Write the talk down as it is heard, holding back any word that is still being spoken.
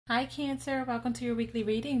Hi Cancer, welcome to your weekly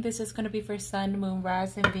reading. This is going to be for Sun, Moon,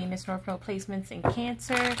 Rising, Venus, North Node placements in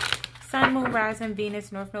Cancer. Sun, Moon, Rising,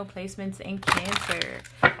 Venus, North Node placements in Cancer.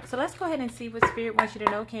 So let's go ahead and see what Spirit wants you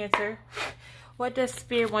to know, Cancer. What does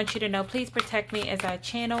Spirit want you to know? Please protect me as I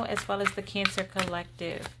channel, as well as the Cancer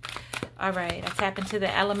Collective. All right, I tap into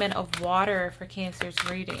the element of water for Cancer's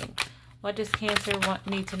reading. What does Cancer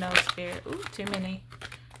need to know, Spirit? Ooh, too many.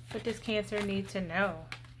 What does Cancer need to know?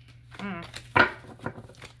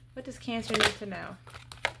 What does Cancer need to know?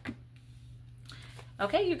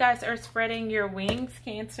 Okay, you guys are spreading your wings,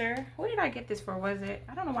 Cancer. What did I get this for? Was it?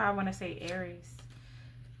 I don't know why I want to say Aries.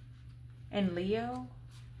 And Leo.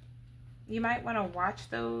 You might want to watch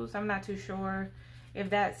those. I'm not too sure if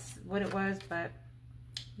that's what it was, but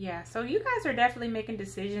yeah. So you guys are definitely making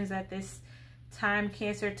decisions at this time,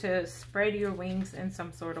 Cancer, to spread your wings in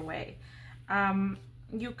some sort of way.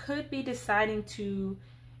 You could be deciding to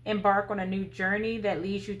embark on a new journey that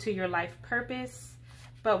leads you to your life purpose.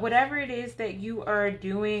 But whatever it is that you are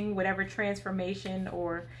doing, whatever transformation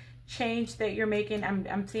or change that you're making,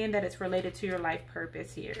 I'm seeing that it's related to your life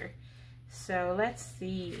purpose here. So let's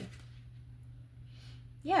see.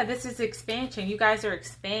 Yeah, this is expansion. You guys are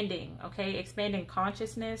expanding, okay? Expanding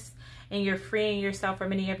consciousness, and you're freeing yourself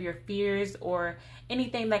from any of your fears or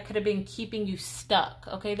anything that could have been keeping you stuck,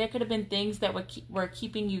 okay? There could have been things that were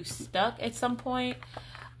keeping you stuck at some point.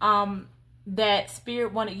 That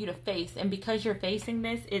Spirit wanted you to face, and because you're facing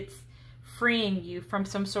this, it's freeing you from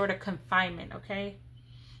some sort of confinement, okay?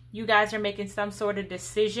 You guys are making some sort of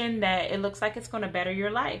decision that it looks like it's going to better your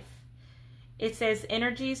life. It says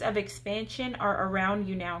energies of expansion are around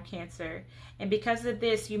you now, Cancer, and because of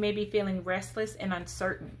this, you may be feeling restless and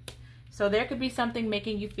uncertain. So there could be something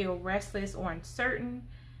making you feel restless or uncertain.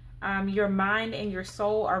 Your mind and your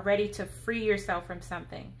soul are ready to free yourself from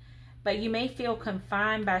something. But you may feel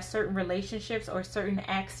confined by certain relationships or certain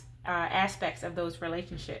aspects of those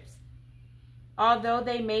relationships. Although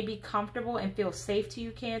they may be comfortable and feel safe to you,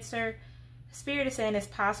 Cancer, Spirit is saying it's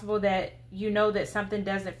possible that you know that something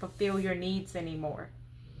doesn't fulfill your needs anymore.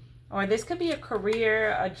 Or this could be a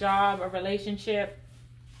career, a job, a relationship.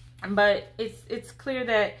 But it's clear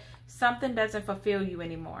that something doesn't fulfill you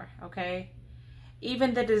anymore, okay?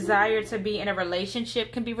 Even the desire to be in a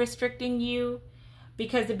relationship can be restricting you,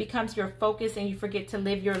 because it becomes your focus and you forget to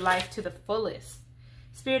live your life to the fullest.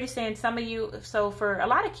 Spirit is saying some of you, so for a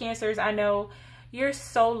lot of Cancers, I know you're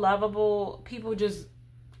so lovable. People just,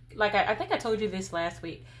 like I think I told you this last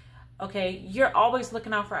week. Okay, you're always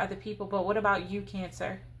looking out for other people, but what about you,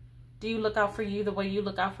 Cancer? Do you look out for you the way you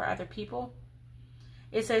look out for other people?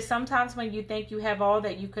 It says sometimes when you think you have all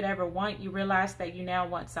that you could ever want, you realize that you now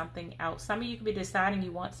want something else. Some of you could be deciding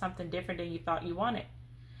you want something different than you thought you wanted.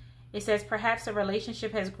 It says perhaps a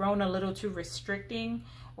relationship has grown a little too restricting,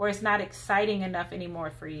 or it's not exciting enough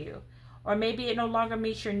anymore for you. Or maybe it no longer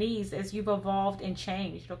meets your needs as you've evolved and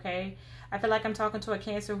changed, okay? I feel like I'm talking to a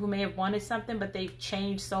Cancer who may have wanted something, but they've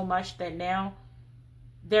changed so much that now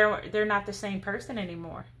they're not the same person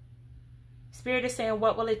anymore. Spirit is saying,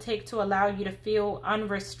 what will it take to allow you to feel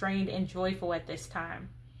unrestrained and joyful at this time?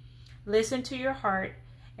 Listen to your heart,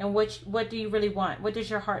 and what do you really want? What does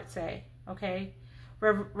your heart say, okay?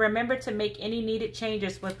 Remember to make any needed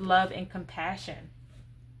changes with love and compassion.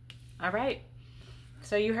 All right.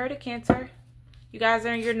 So you heard it, Cancer. You guys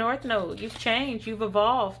are in your North Node. You've changed. You've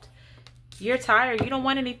evolved. You're tired. You don't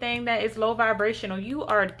want anything that is low vibrational. You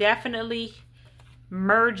are definitely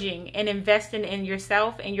merging and investing in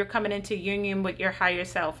yourself, and you're coming into union with your higher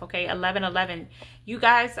self, okay? 1111. You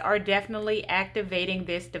guys are definitely activating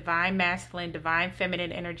this divine masculine, divine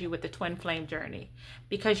feminine energy with the twin flame journey,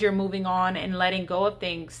 because you're moving on and letting go of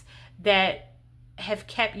things that have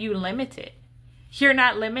kept you limited. You're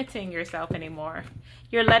not limiting yourself anymore.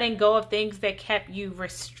 You're letting go of things that kept you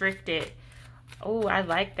restricted. Oh, I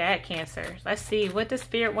like that, Cancer. Let's see. What does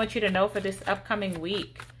Spirit want you to know for this upcoming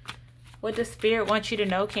week? What does Spirit want you to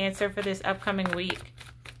know, Cancer, for this upcoming week?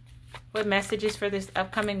 What messages for this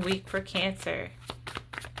upcoming week for Cancer?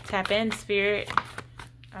 Tap in, Spirit.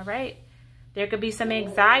 All right. There could be some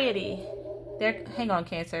anxiety. Hang on,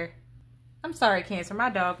 Cancer. I'm sorry, Cancer.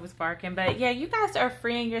 My dog was barking. But yeah, you guys are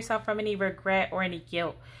freeing yourself from any regret or any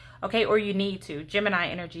guilt. Okay, or you need to. Gemini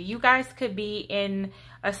energy. You guys could be in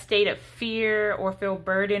a state of fear or feel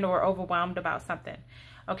burdened or overwhelmed about something.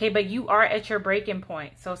 Okay, but you are at your breaking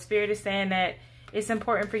point. So Spirit is saying that it's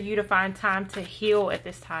important for you to find time to heal at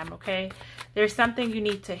this time, okay? There's something you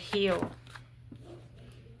need to heal.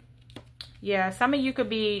 Yeah, some of you could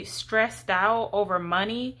be stressed out over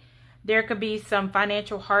money. There could be some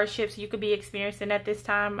financial hardships you could be experiencing at this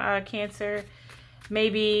time, Cancer.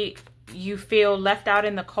 Maybe you feel left out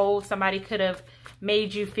in the cold. Somebody could have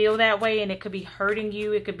made you feel that way, and it could be hurting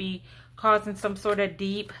you. It could be causing some sort of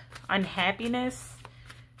deep unhappiness.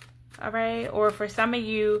 All right. Or for some of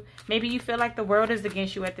you, maybe you feel like the world is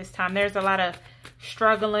against you at this time. There's a lot of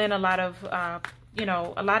struggling, a lot of, you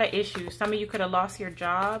know, a lot of issues. Some of you could have lost your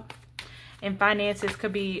job, and finances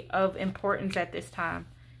could be of importance at this time.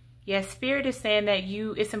 Yes, Spirit is saying that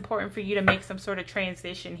it's important for you to make some sort of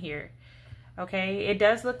transition here. Okay. It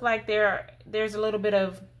does look like there's a little bit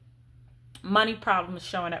of money problems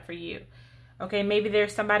showing up for you. Okay. Maybe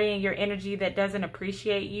there's somebody in your energy that doesn't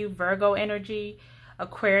appreciate you. Virgo energy,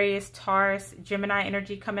 Aquarius, Taurus, Gemini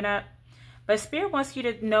energy coming up. But Spirit wants you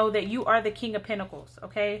to know that you are the King of Pentacles.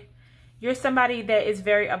 Okay. You're somebody that is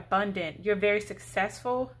very abundant. You're very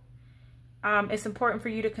successful. It's important for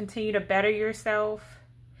you to continue to better yourself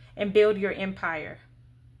and build your empire.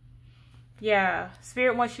 Yeah,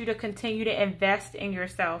 Spirit wants you to continue to invest in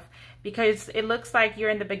yourself, because it looks like you're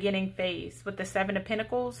in the beginning phase with the Seven of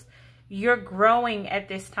Pentacles. You're growing at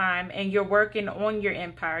this time, and you're working on your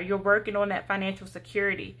empire. You're working on that financial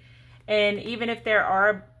security. And even if there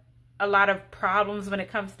are a lot of problems when it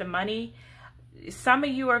comes to money, some of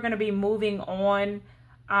you are going to be moving on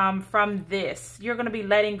from this. You're going to be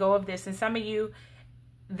letting go of this. And some of you,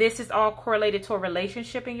 this is all correlated to a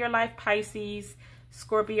relationship in your life. Pisces,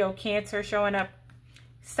 Scorpio, Cancer showing up.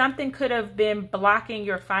 Something could have been blocking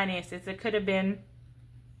your finances. It could have been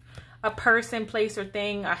a person, place, or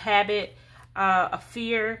thing, a habit, a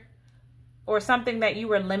fear, or something that you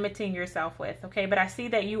were limiting yourself with. Okay, but I see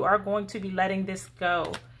that you are going to be letting this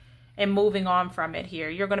go and moving on from it here.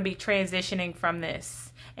 You're going to be transitioning from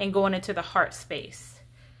this and going into the heart space.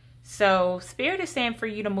 So Spirit is saying for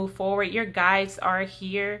you to move forward. Your guides are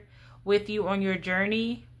here with you on your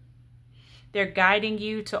journey. They're guiding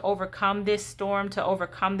you to overcome this storm, to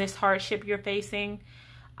overcome this hardship you're facing.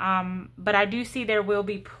 But I do see there will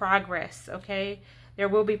be progress, okay? There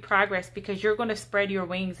will be progress, because you're going to spread your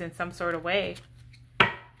wings in some sort of way.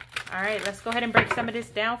 All right, let's go ahead and break some of this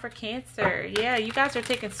down for Cancer. Yeah, you guys are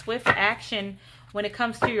taking swift action when it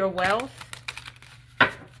comes to your wealth,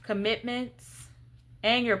 commitments,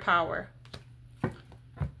 and your power. All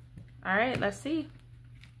right, let's see.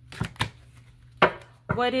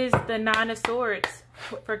 What is the Nine of Swords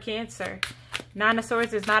for Cancer? Nine of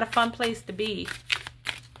Swords is not a fun place to be.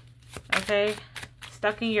 Okay?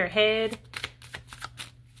 Stuck in your head,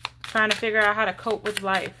 trying to figure out how to cope with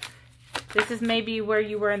life. This is maybe where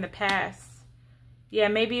you were in the past. Yeah,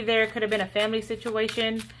 maybe there could have been a family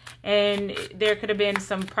situation, and there could have been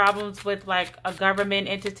some problems with like a government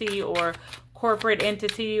entity or corporate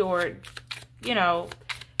entity, or, you know,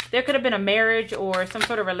 there could have been a marriage or some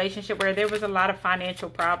sort of relationship where there was a lot of financial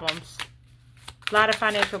problems. A lot of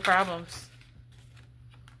financial problems.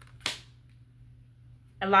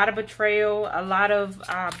 A lot of betrayal, a lot of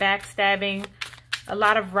backstabbing, a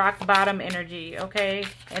lot of rock bottom energy, okay?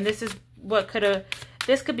 And this is what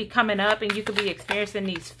this could be coming up, and you could be experiencing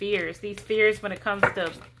these fears when it comes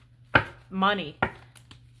to money.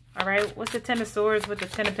 All right, what's the Ten of Swords with the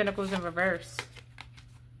Ten of Pentacles in reverse?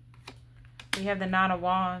 We have the Nine of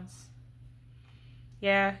Wands.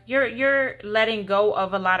 Yeah, you're letting go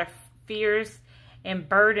of a lot of fears and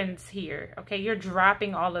burdens here. Okay, you're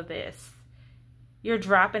dropping all of this. You're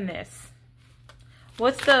dropping this.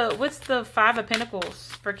 What's the Five of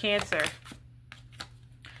Pentacles for Cancer?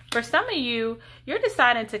 For some of you, you're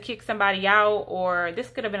deciding to kick somebody out, or this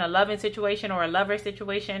could have been a loving situation or a lover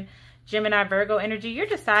situation. Gemini, Virgo energy. You're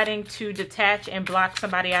deciding to detach and block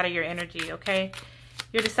somebody out of your energy, okay?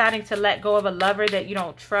 You're deciding to let go of a lover that you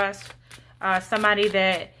don't trust. Somebody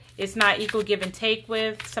that is not equal give and take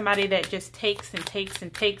with. Somebody that just takes and takes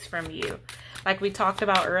and takes from you. Like we talked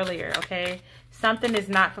about earlier, okay? Something is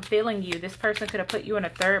not fulfilling you. This person could have put you in a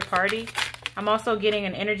third party. I'm also getting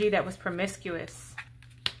an energy that was promiscuous.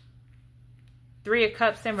 Three of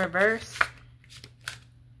Cups in reverse.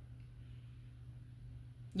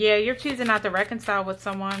 Yeah, you're choosing not to reconcile with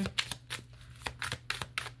someone.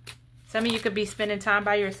 Some of you could be spending time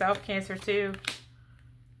by yourself, Cancer, too.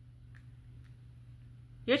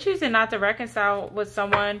 You're choosing not to reconcile with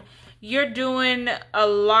someone. You're doing a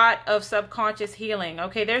lot of subconscious healing,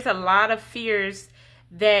 okay? There's a lot of fears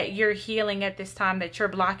that you're healing at this time that you're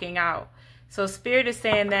blocking out. So Spirit is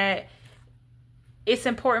saying that it's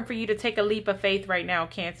important for you to take a leap of faith right now,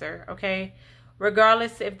 Cancer, okay?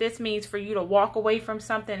 Regardless if this means for you to walk away from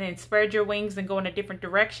something and spread your wings and go in a different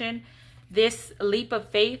direction, this leap of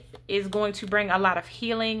faith is going to bring a lot of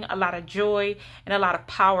healing, a lot of joy, and a lot of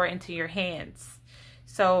power into your hands.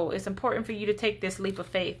 So it's important for you to take this leap of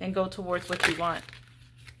faith and go towards what you want.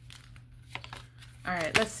 All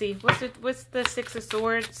right, let's see. What's the Six of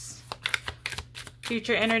Swords?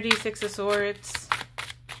 Future energy, Six of Swords.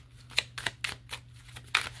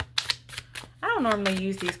 don't normally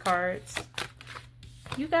use these cards.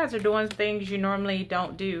 You guys are doing things you normally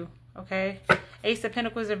don't do, okay? Ace of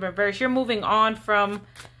Pentacles in reverse. You're moving on from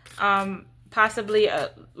possibly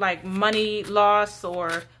like money loss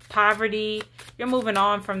or poverty. You're moving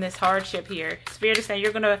on from this hardship here. Spirit is saying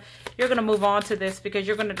you're gonna move on to this because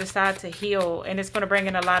you're gonna decide to heal, and it's gonna bring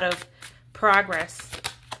in a lot of progress.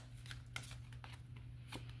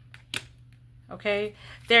 Okay,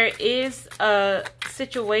 there is a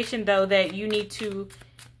situation though that you need to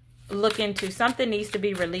look into. Something needs to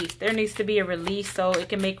be released. There needs to be a release so it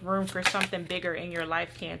can make room for something bigger in your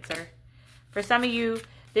life, Cancer. For some of you,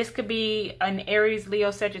 this could be an Aries, Leo,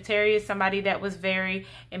 Sagittarius, somebody that was very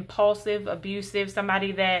impulsive, abusive,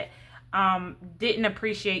 somebody that didn't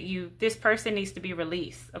appreciate you. This person needs to be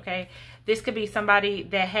released, okay? This could be somebody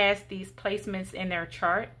that has these placements in their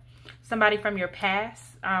chart, somebody from your past.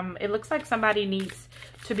 It looks like somebody needs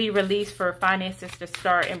to be released for finances to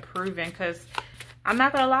start improving, because I'm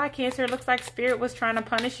not going to lie, Cancer, it looks like Spirit was trying to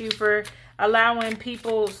punish you for allowing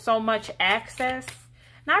people so much access.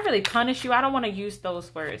 Not really punish you. I don't want to use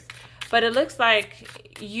those words. But it looks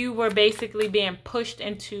like you were basically being pushed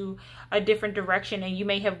into a different direction, and you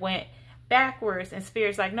may have went backwards. And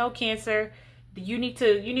Spirit's like, no, Cancer, you need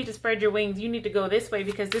to spread your wings. You need to go this way,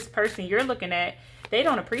 because this person you're looking at, they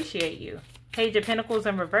don't appreciate you. Page of Pentacles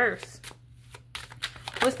in reverse.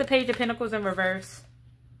 What's the Page of Pentacles in reverse?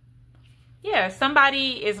 Yeah,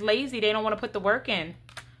 somebody is lazy. They don't want to put the work in.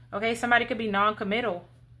 Okay, somebody could be non-committal.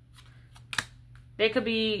 They could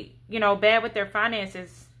be, you know, bad with their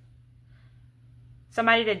finances.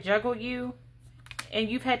 Somebody that juggled you, and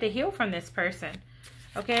you've had to heal from this person.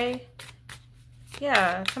 Okay?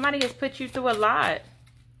 Yeah, somebody has put you through a lot.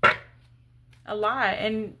 A lot.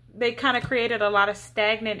 And they kind of created a lot of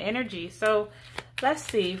stagnant energy. So, let's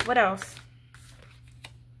see. What else?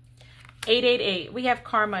 888. We have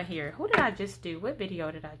karma here. Who did I just do? What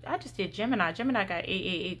video did I just did Gemini. Gemini got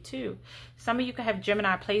 888 too. Some of you could have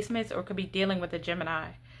Gemini placements or could be dealing with a Gemini.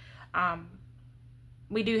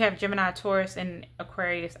 We do have Gemini, Taurus, and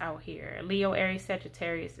Aquarius out here. Leo, Aries,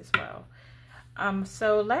 Sagittarius as well.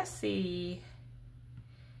 So let's see.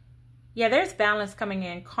 Yeah, there's balance coming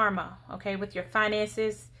in. Karma, okay, with your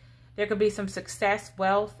finances. There could be some success,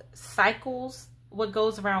 wealth, cycles. What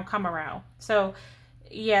goes around, come around. So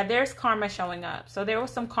yeah, there's karma showing up. So there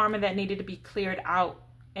was some karma that needed to be cleared out,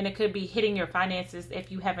 and it could be hitting your finances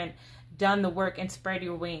if you haven't done the work and spread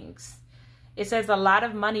your wings. It says a lot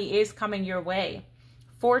of money is coming your way.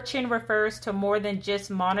 Fortune refers to more than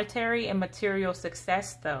just monetary and material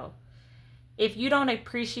success, though. If you don't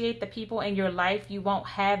appreciate the people in your life, you won't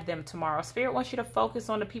have them tomorrow. Spirit wants you to focus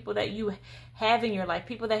on the people that you have in your life,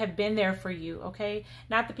 people that have been there for you, okay?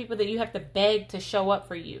 Not the people that you have to beg to show up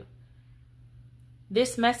for you.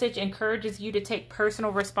 This message encourages you to take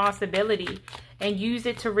personal responsibility and use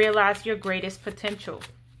it to realize your greatest potential.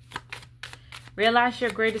 Realize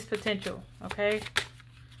your greatest potential, okay?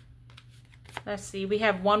 Let's see. We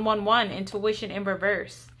have 111, intuition in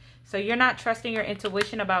reverse. So you're not trusting your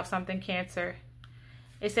intuition about something, Cancer.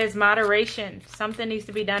 It says moderation. Something needs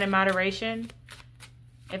to be done in moderation.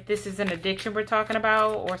 If this is an addiction we're talking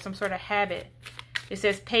about or some sort of habit. It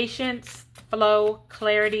says patience, flow,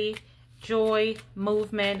 clarity, joy,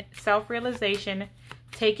 movement, self-realization,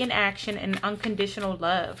 taking action, and unconditional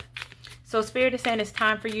love. So Spirit is saying it's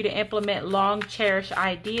time for you to implement long-cherished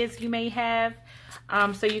ideas you may have,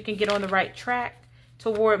 so you can get on the right track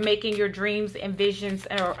toward making your dreams and visions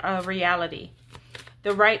a reality.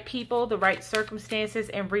 The right people, the right circumstances,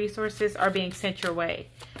 and resources are being sent your way.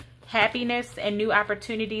 Happiness and new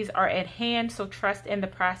opportunities are at hand, so trust in the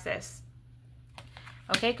process.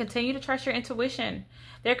 Okay, continue to trust your intuition.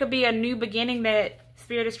 There could be a new beginning that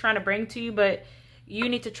Spirit is trying to bring to you, but you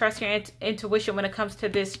need to trust your intuition when it comes to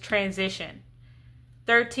this transition.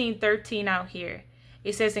 1313 out here.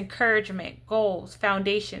 It says encouragement, goals,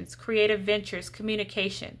 foundations, creative ventures,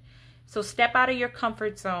 communication. So step out of your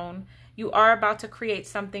comfort zone. You are about to create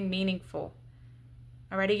something meaningful.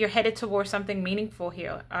 Alrighty, you're headed towards something meaningful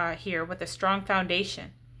here, here with a strong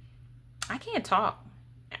foundation. I can't talk.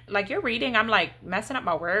 Like you're reading, I'm like messing up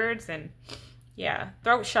my words, and yeah,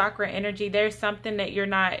 throat chakra energy. There's something that you're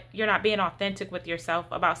not being authentic with yourself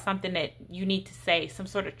about something that you need to say, some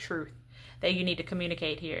sort of truth that you need to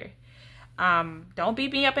communicate here. Don't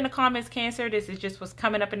beat me up in the comments, Cancer. This is just what's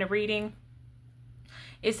coming up in the reading.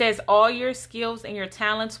 It says all your skills and your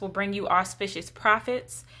talents will bring you auspicious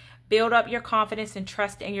profits. Build up your confidence and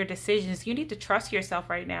trust in your decisions. You need to trust yourself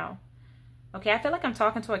right now. Okay, I feel like I'm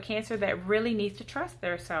talking to a Cancer that really needs to trust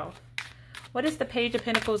their self. What is the Page of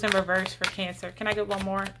Pentacles in reverse for Cancer? Can I get one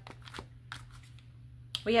more?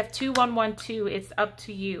 We have 2112. It's up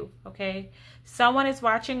to you, okay? Someone is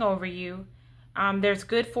watching over you. There's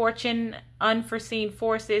good fortune, unforeseen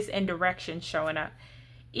forces, and direction showing up.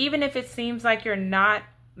 Even if it seems like you're not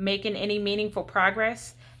making any meaningful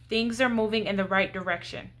progress, things are moving in the right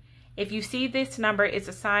direction. If you see this number, it's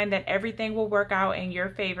a sign that everything will work out in your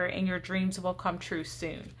favor and your dreams will come true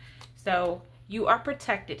soon. So you are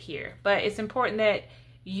protected here, but it's important that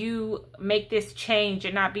you make this change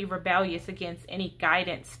and not be rebellious against any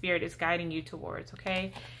guidance Spirit is guiding you towards,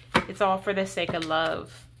 okay? It's all for the sake of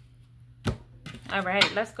love. All right,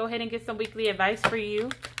 let's go ahead and get some weekly advice for you.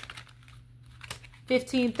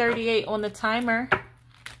 15:38 on the timer.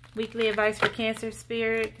 Weekly advice for Cancer,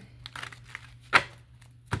 Spirit.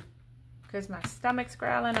 Because my stomach's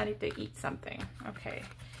growling, I need to eat something. Okay.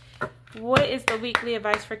 What is the weekly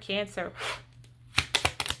advice for Cancer?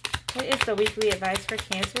 What is the weekly advice for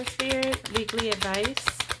Cancer, Spirit? Weekly advice.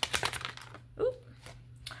 Ooh.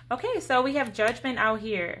 Okay, so we have Judgment out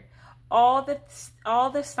here. All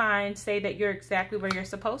the signs say that you're exactly where you're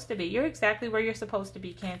supposed to be. You're exactly where you're supposed to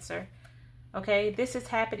be, Cancer. Okay, this is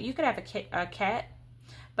happening. You could have a cat,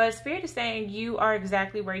 but Spirit is saying you are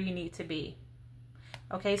exactly where you need to be.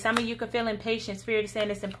 Okay, some of you could feel impatient. Spirit is saying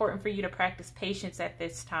it's important for you to practice patience at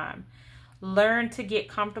this time. Learn to get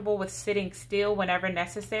comfortable with sitting still whenever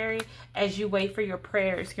necessary as you wait for your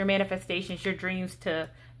prayers, your manifestations, your dreams to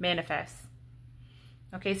manifest.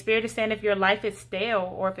 Okay, Spirit is saying if your life is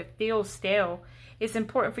stale or if it feels stale, it's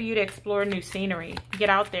important for you to explore new scenery. Get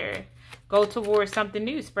out there. Go towards something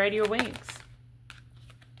new. Spread your wings.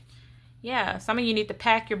 Yeah, some of you need to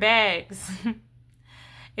pack your bags.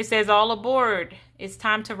 It says all aboard. It's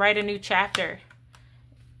time to write a new chapter.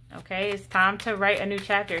 Okay, it's time to write a new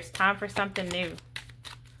chapter. It's time for something new.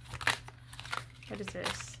 What is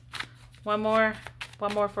this? One more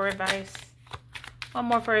for advice. One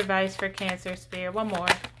more for advice for Cancer, Spirit. One more.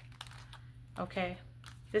 Okay,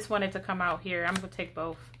 this wanted to come out here. I'm going to take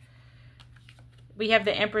both. We have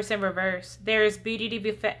the Empress in reverse. There is beauty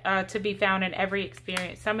to be found in every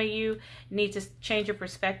experience. Some of you need to change your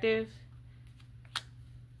perspective,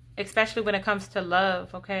 especially when it comes to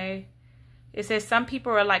love, okay? It says some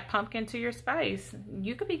people are like pumpkin to your spice.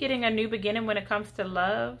 You could be getting a new beginning when it comes to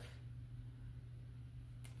love.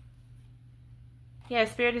 Yeah,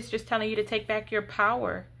 Spirit is just telling you to take back your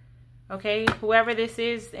power, okay? Whoever this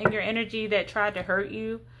is in your energy that tried to hurt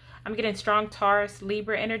you, I'm getting strong Taurus,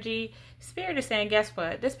 Libra energy. Spirit is saying, guess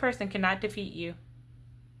what? This person cannot defeat you.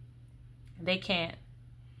 They can't.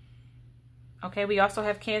 Okay, we also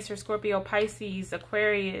have Cancer, Scorpio, Pisces,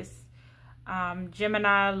 Aquarius,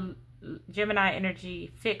 Gemini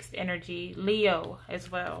energy, fixed energy, Leo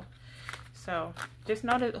as well. So just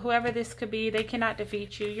know that whoever this could be, they cannot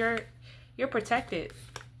defeat you. You're protected.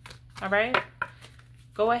 All right?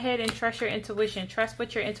 Go ahead and trust your intuition. Trust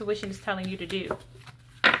what your intuition is telling you to do.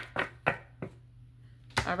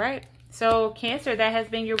 All right. So Cancer, that has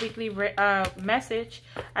been your weekly message.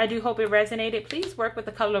 I do hope it resonated. Please work with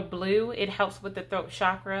the color blue. It helps with the throat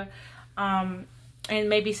chakra. And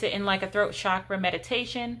maybe sit in like a throat chakra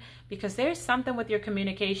meditation, because there's something with your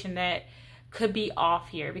communication that could be off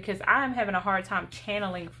here, because I'm having a hard time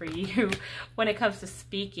channeling for you when it comes to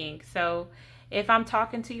speaking. So if I'm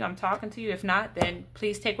talking to you, I'm talking to you. If not, then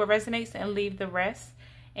please take what resonates and leave the rest.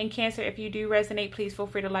 And Cancer, if you do resonate, please feel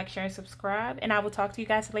free to like, share, and subscribe. And I will talk to you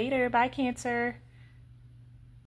guys later. Bye, Cancer.